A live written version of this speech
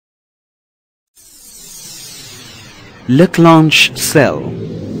Leclanche Cell.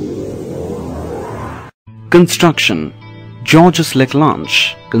 Construction. Georges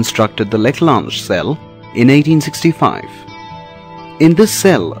Leclanche constructed the Leclanche Cell in 1865. In this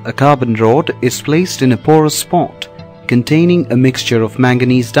cell, a carbon rod is placed in a porous pot containing a mixture of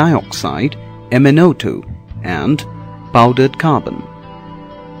manganese dioxide, MnO2, and powdered carbon.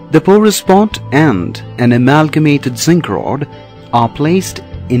 The porous pot and an amalgamated zinc rod are placed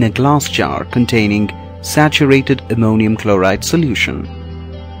in a glass jar containing saturated ammonium chloride solution.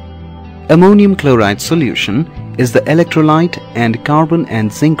 Ammonium chloride solution is the electrolyte and carbon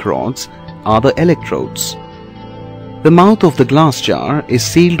and zinc rods are the electrodes. The mouth of the glass jar is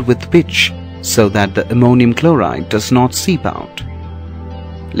sealed with pitch so that the ammonium chloride does not seep out.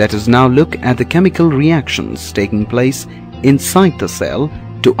 Let us now look at the chemical reactions taking place inside the cell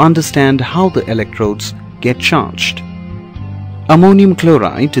to understand how the electrodes get charged. Ammonium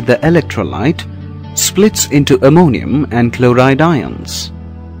chloride, the electrolyte, splits into ammonium and chloride ions.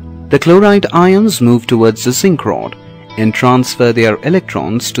 The chloride ions move towards the zinc rod and transfer their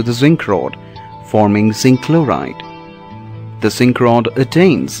electrons to the zinc rod, forming zinc chloride. The zinc rod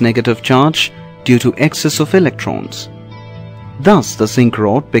attains negative charge due to excess of electrons. Thus, the zinc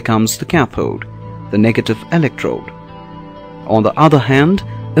rod becomes the cathode, the negative electrode. On the other hand,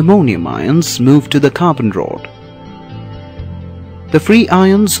 ammonium ions move to the carbon rod. The free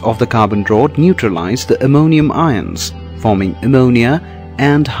ions of the carbon rod neutralize the ammonium ions, forming ammonia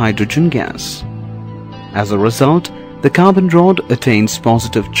and hydrogen gas. As a result, the carbon rod attains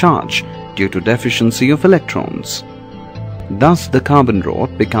positive charge due to deficiency of electrons. Thus, the carbon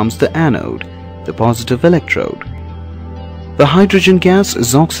rod becomes the anode, the positive electrode. The hydrogen gas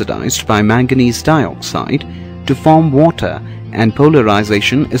is oxidized by manganese dioxide to form water and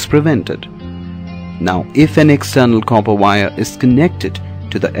polarization is prevented. Now, if an external copper wire is connected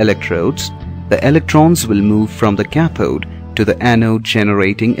to the electrodes, the electrons will move from the cathode to the anode,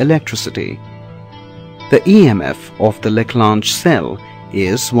 generating electricity. The EMF of the Leclanche cell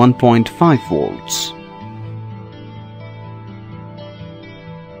is 1.5 volts.